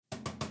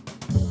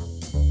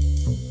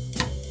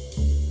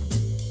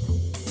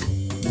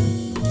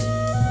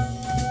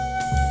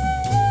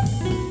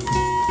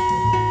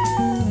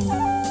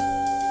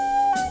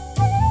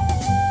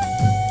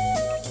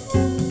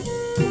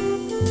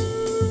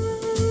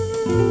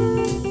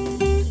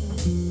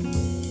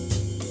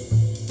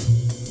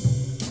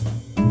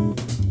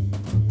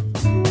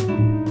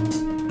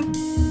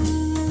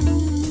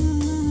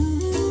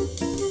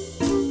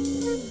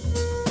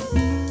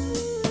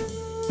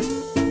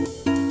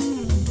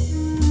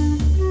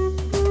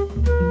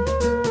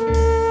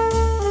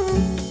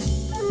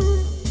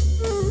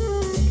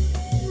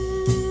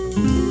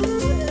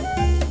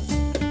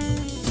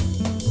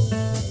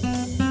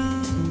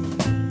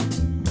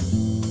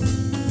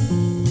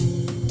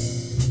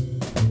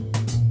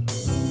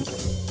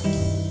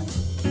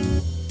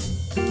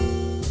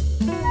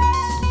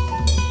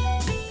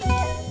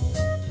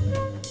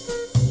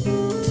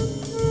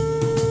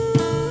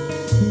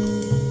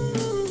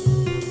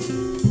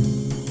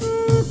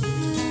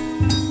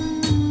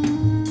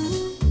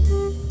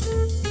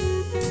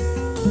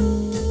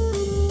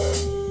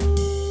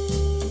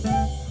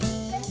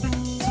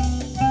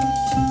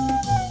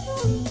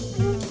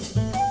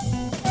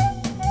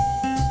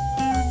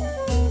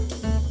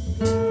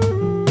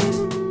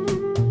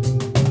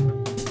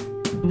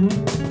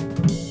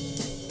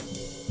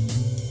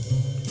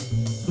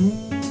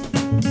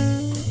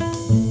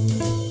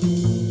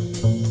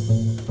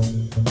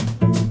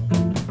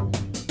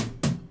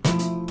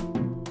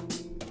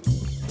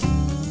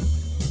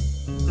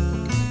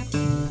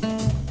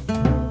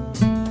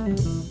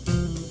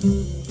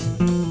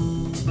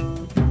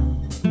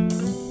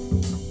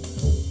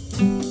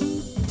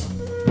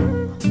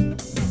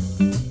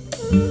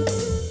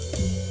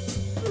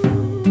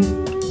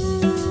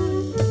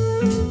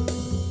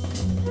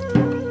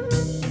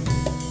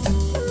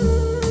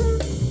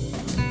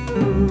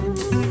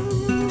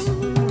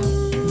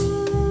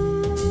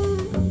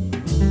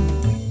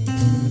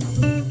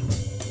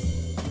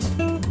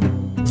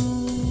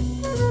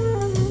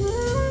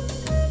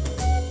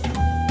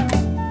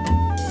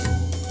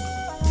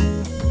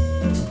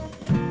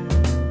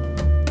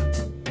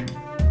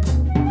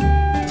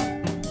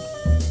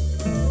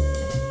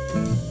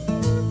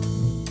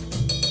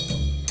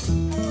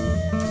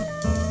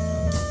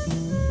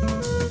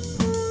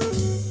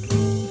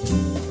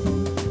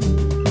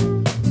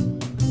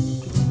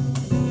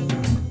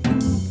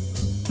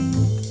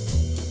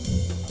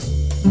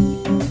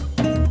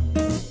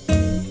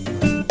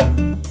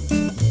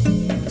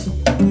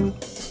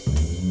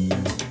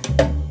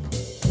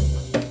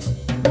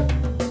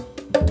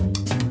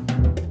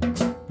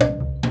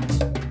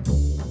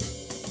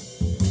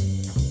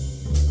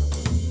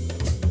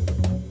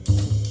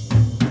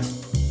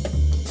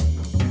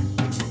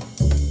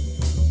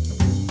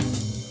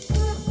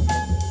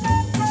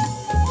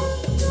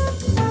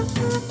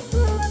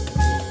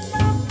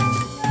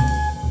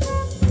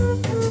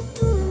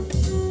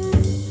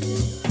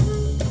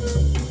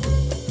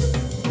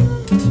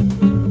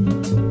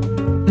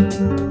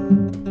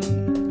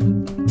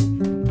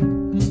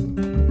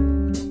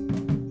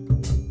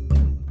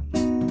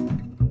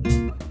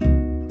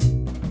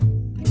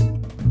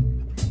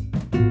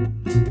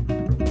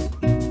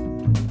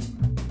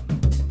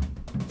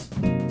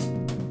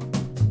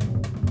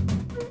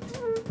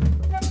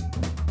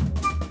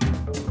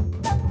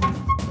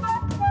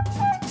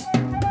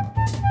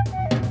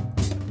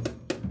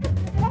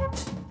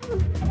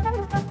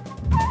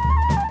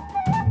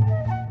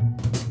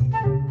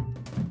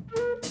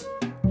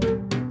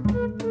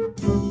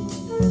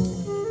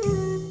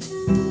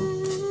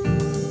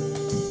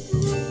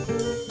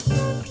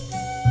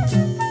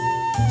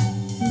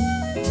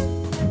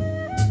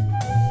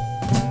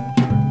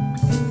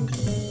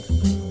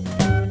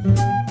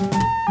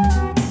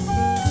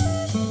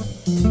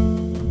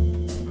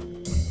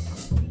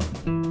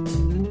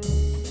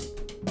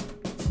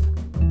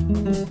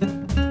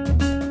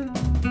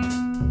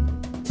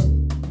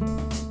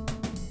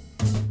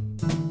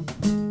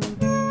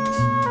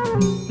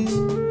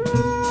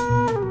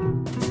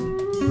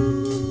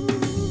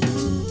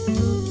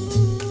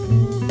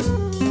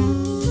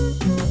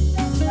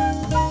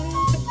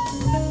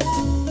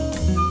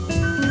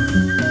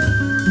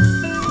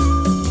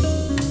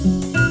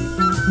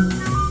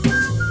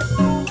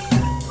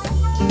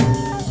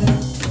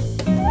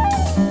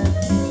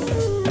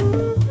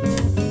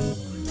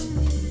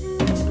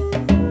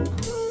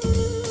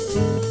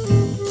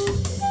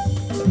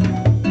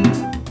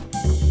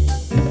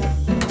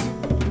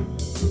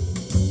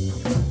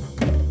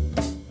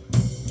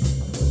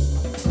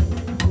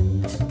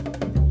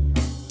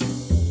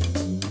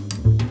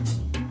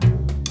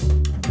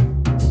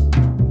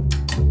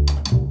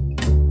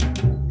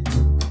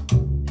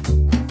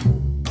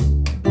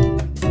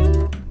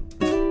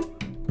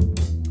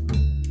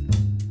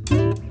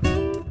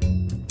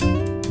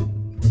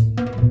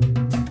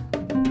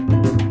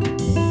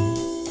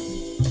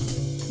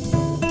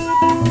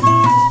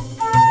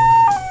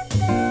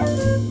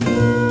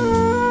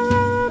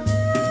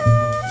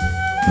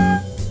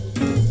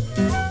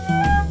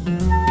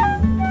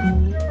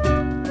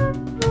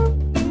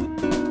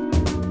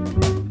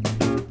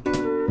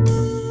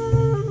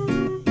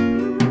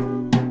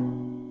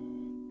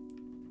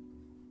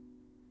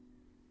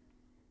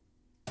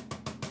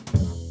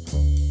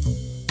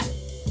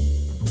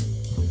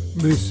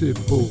Mais c'est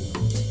beau,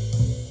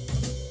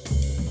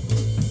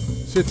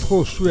 c'est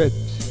trop chouette,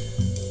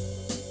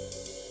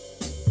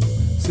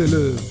 c'est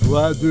le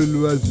voix de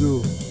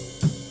l'oiseau,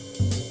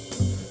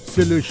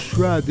 c'est le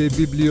choix des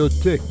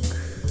bibliothèques,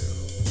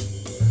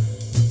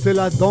 c'est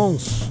la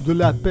danse de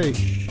la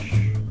pêche,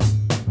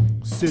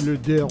 c'est le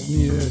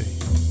dernier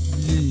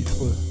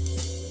livre,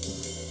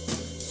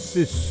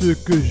 c'est ce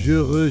que je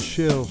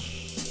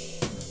recherche,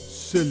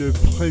 c'est le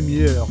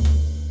premier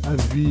à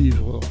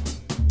vivre.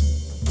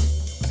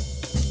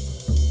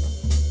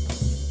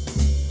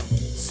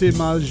 C'est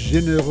ma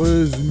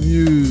généreuse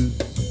muse,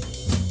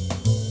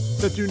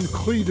 c'est une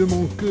crie de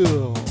mon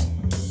cœur,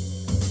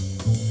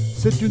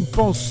 c'est une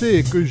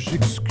pensée que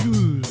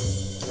j'excuse,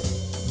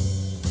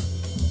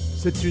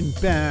 c'est une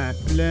pain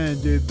plein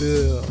de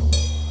beurre,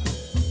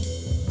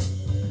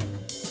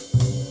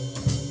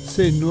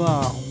 c'est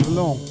noir,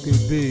 blanc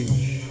et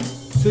beige,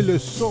 c'est le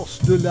sens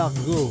de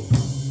l'argot,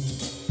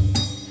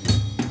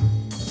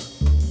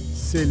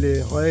 c'est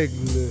les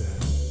règles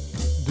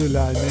de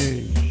la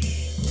neige.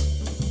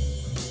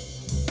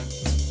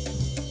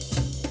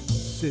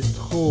 C'est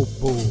trop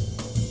beau.